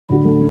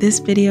This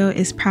video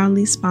is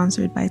proudly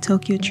sponsored by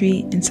Tokyo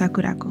Treat and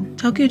ссᵒᵜⁱ.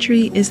 Tokyo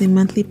Treat is a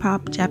monthly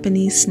pop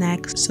Japanese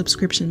snack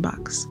subscription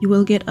box. You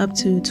will get up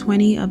to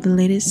 20 of the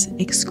latest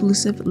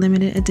exclusive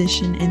limited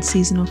edition and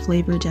seasonal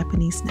flavor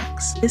Japanese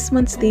snacks. This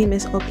month's theme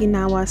is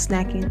Okinawa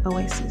Snacking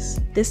Oasis.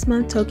 This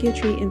month, Tokyo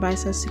Treat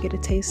invites us to get a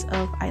taste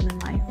of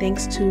island life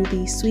thanks to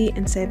the sweet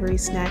and savory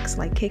snacks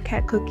like Kit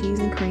Kat cookies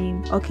and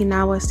cream,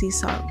 Okinawa sea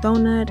salt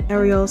donut,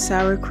 Ariel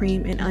sour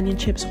cream and onion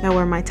chips that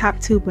were my top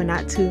 2 but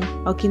not 2,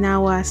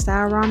 Okinawa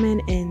style ramen,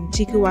 and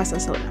chikuwasa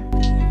soda.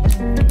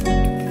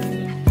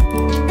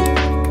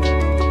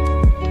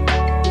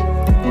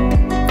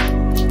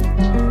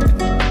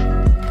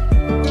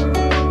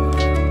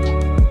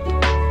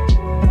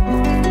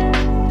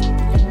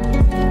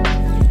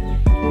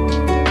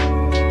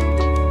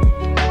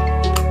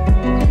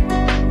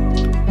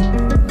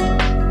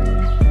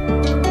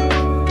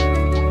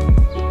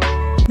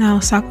 Now,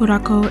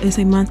 ссᵒᵜⁱ is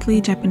a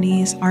monthly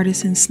Japanese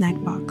artisan snack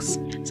box.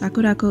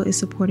 ссᵒᵜⁱ is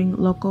supporting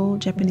local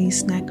Japanese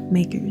snack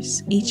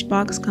makers. Each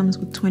box comes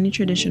with 20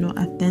 traditional,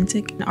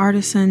 authentic, and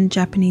artisan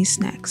Japanese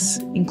snacks,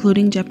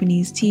 including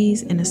Japanese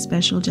teas and a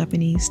special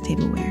Japanese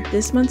tableware.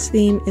 This month's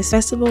theme is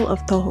Festival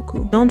of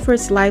Tohoku. Known for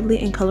its lively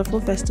and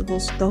colorful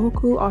festivals,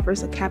 Tohoku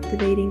offers a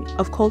captivating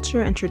of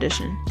culture and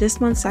tradition.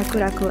 This month,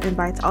 ssᵒᵜⁱ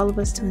invites all of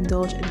us to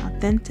indulge in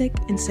authentic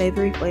and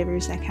savory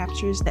flavors that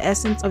captures the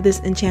essence of this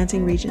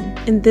enchanting region.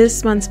 In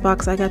this month's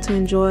box, I got to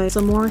enjoy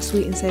some more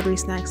sweet and savory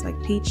snacks like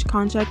peach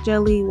konjac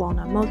jelly,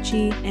 walnut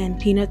mochi, and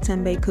peanut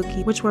tenbei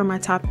cookie, which were my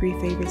top 3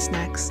 favorite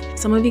snacks.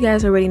 Some of you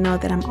guys already know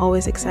that I'm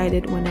always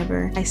excited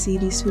whenever I see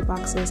these food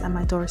boxes at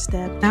my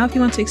doorstep. Now, if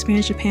you want to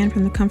experience Japan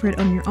from the comfort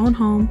of your own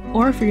home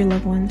or for your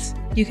loved ones,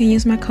 you can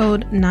use my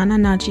code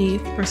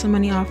nananajiglo for some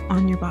money off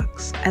on your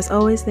box. As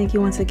always, thank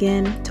you once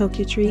again,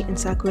 Tokyo Treat and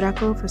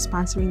ssᵒᵜⁱ for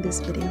sponsoring this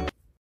video.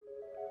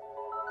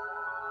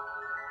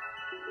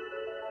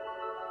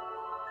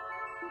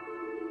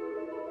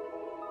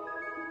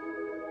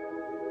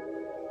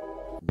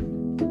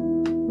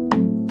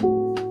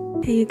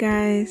 Hey you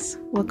guys,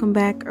 welcome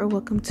back or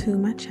welcome to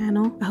my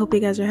channel. I hope you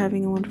guys are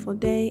having a wonderful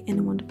day and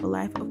a wonderful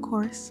life, of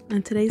course.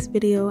 In today's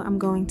video, I'm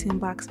going to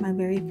unbox my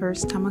very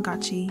first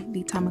Tamagotchi,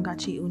 the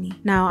Tamagotchi Uni.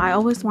 Now, I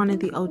always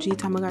wanted the OG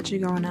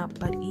Tamagotchi growing up,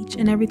 but each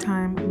and every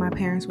time my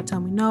parents would tell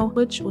me no,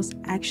 which was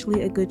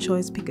actually a good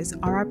choice because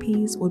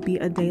RRPs would be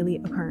a daily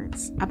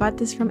occurrence. I bought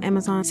this from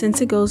Amazon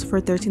since it goes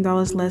for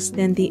 $13 less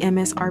than the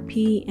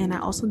MSRP, and I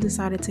also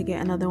decided to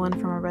get another one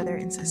for my brother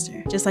and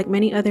sister. Just like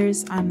many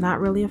others, I'm not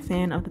really a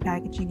fan of the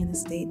packaging in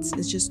the States.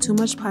 It's just too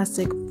much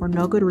plastic for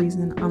no good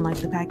reason, unlike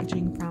the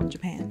packaging from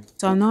Japan.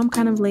 So I know I'm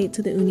kind of late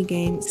to the Uni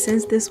game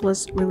since this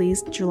was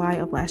released July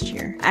of last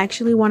year. I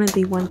actually wanted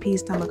the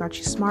one-piece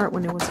Tamagotchi Smart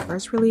when it was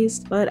first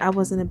released, but I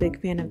wasn't a big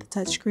fan of the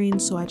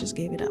touchscreen, so I just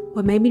gave it up.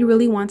 What made me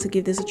really want to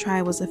give this a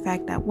try was the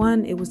fact that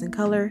 1, it was in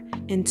color,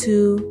 and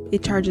 2,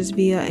 it charges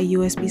via a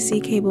USB-C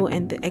cable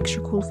and the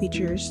extra cool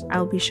features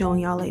I'll be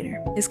showing y'all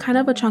later. It's kind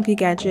of a chunky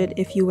gadget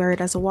if you wear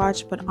it as a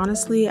watch, but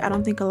honestly, I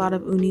don't think a lot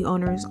of Uni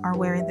owners are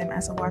wearing them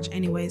as a watch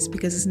anyways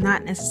because it's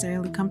not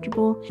necessarily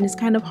comfortable and it's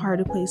kind of hard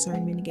to play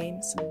certain mini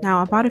games.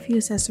 Now, I bought a few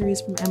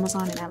accessories from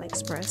Amazon and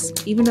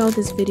Aliexpress. Even though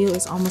this video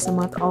is almost a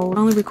month old,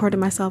 I only recorded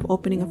myself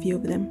opening a few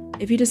of them.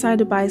 If you decide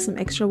to buy some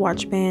extra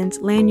watch bands,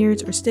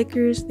 lanyards, or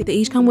stickers, they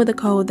each come with a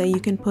code that you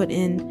can put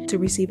in to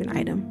receive an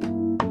item.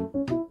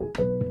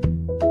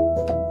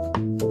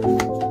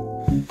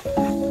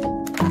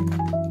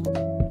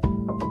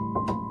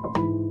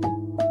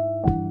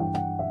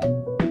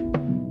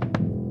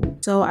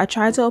 So I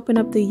tried to open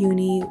up the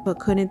Uni but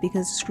couldn't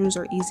because the screws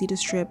are easy to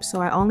strip,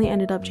 so I only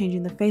ended up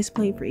changing the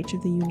faceplate for each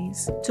of the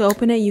Unis. To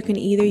open it, you can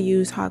either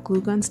use hot glue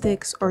gun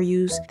sticks or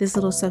use this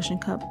little suction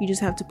cup. You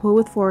just have to pull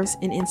with force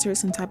and insert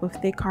some type of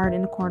thick card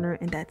in the corner,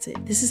 and that's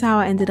it. This is how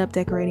I ended up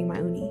decorating my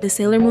Uni. The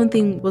Sailor Moon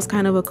thing was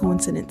kind of a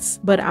coincidence,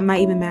 but I'm not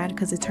even mad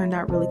because it turned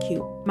out really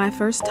cute. My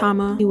first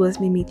Tama was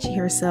Mimichi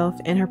herself,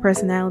 and her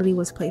personality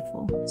was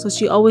playful, so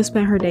she always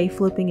spent her day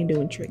flipping and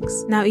doing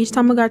tricks. Now, each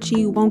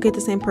Tamagotchi won't get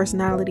the same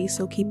personality,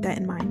 so keep that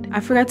in mind. I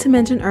forgot to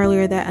mention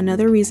earlier that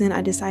another reason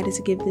I decided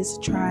to give this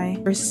a try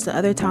versus the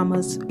other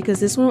Tamas because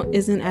this one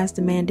isn't as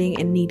demanding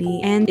and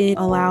needy, and it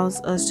allows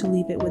us to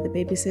leave it with a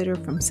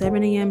babysitter from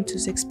 7 AM to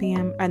 6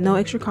 PM at no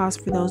extra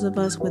cost for those of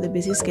us with a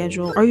busy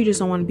schedule or you just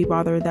don't want to be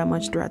bothered that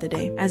much throughout the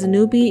day. As a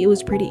newbie, it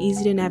was pretty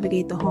easy to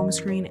navigate the home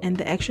screen and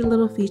the extra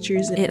little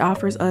features it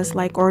offers us,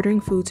 like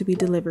ordering food to be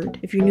delivered.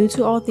 If you're new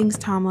to all things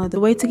Tama, the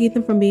way to keep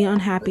them from being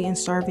unhappy and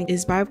starving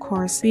is by, of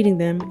course, feeding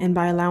them and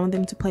by allowing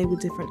them to play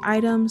with different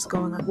items,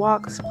 going on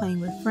walks,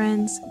 playing with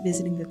friends,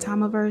 visiting the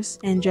Tamaverse,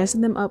 and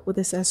dressing them up with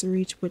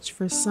accessories, which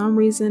for some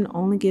reason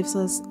only gives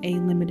us a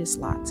limited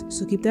slot.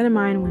 So keep that in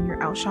mind when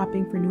you're out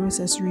shopping for new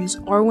accessories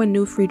or when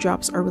new free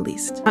drops are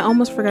released. I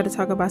almost forgot to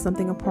talk about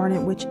something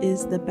important, which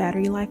is the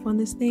battery life on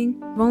this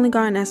thing. I've only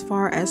gotten as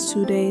far as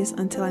 2 days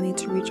until I need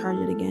to recharge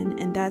it again,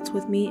 and that's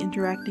with me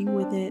interacting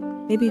with it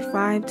maybe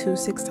 5 to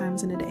 6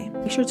 times in a day.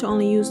 Make sure to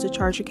only use the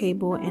charger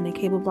cable and a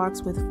cable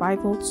box with 5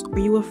 volts or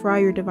you will fry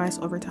your device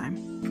over time.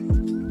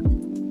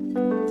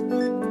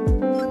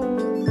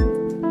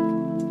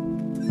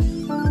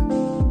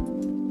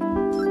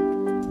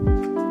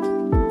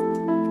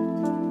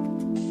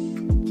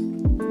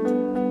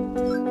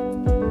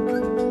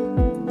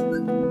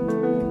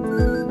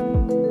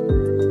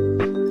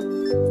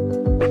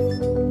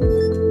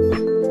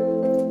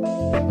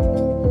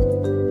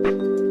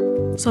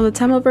 So the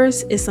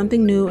Tamaverse is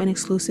something new and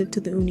exclusive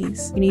to the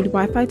Unis. You need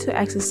Wi-Fi to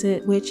access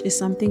it, which is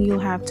something you'll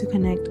have to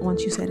connect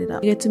once you set it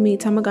up. You get to meet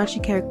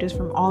Tamagotchi characters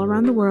from all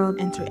around the world,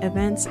 enter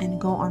events, and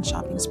go on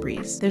shopping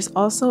sprees. There's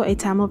also a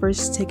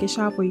Tamaverse ticket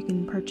shop where you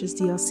can purchase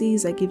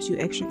DLCs that gives you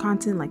extra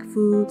content like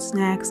food,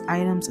 snacks,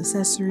 items,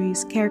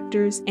 accessories,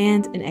 characters,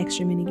 and an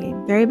extra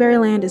minigame. Berry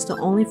Land is the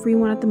only free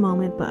one at the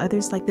moment, but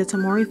others like the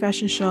Tamori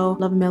Fashion Show,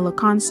 Love Mellow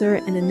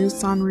Concert, and the new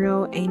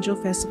Cinamonroll, Angel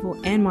Festival,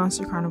 and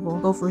Monster Carnival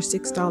go for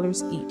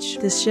 $6 each.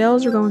 The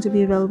shells are going to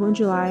be available in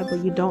July,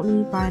 but you don't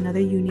need to buy another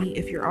uni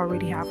if you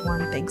already have one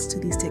thanks to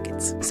these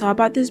tickets. So I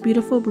bought this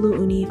beautiful blue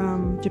uni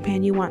from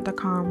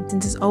JapanYouWant.com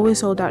since it's always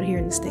sold out here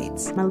in the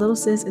States. My little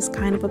sis is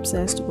kind of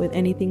obsessed with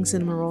anything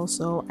Cinamonroll,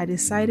 so I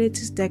decided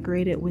to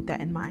decorate it with that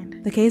in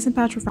mind. The case and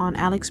pouch were found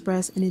on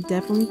Aliexpress, and it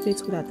definitely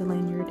fits without the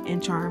lanyard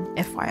and charm,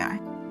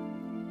 FYI.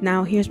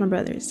 Now here's my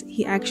brother's.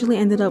 He actually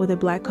ended up with a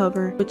black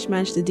cover, which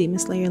matched the Demon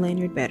Slayer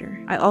lanyard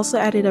better. I also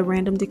added a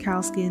random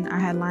decal skin I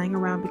had lying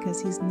around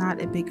because he's not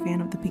a big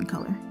fan of the pink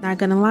color. Not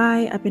gonna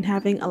lie, I've been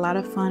having a lot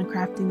of fun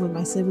crafting with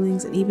my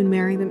siblings and even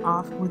marrying them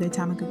off with their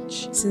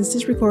Tamagotchi. Since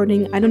this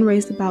recording, I done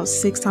raised about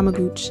 6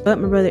 Tamagotchi, but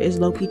my brother is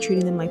low-key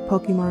treating them like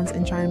Pokemons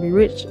and trying to be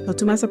rich, so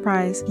to my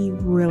surprise, he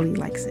really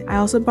likes it. I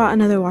also bought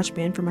another watch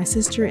band for my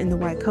sister in the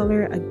white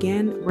color.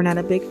 Again, we're not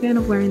a big fan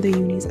of wearing the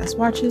unis as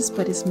watches,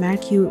 but it's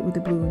mad cute with the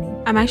blue uni.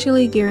 I'm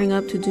actually gearing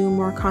up to do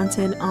more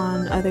content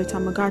on other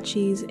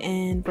Tamagotchis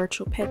and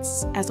virtual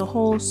pets as a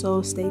whole,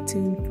 so stay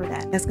tuned for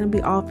that. That's gonna be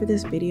all for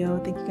this video.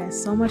 Thank you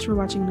guys so much for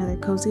watching another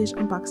cozy-ish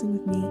unboxing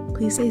with me.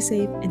 Please stay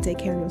safe and take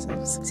care of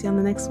yourselves. See you on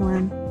the next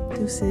one.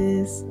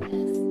 Deuces.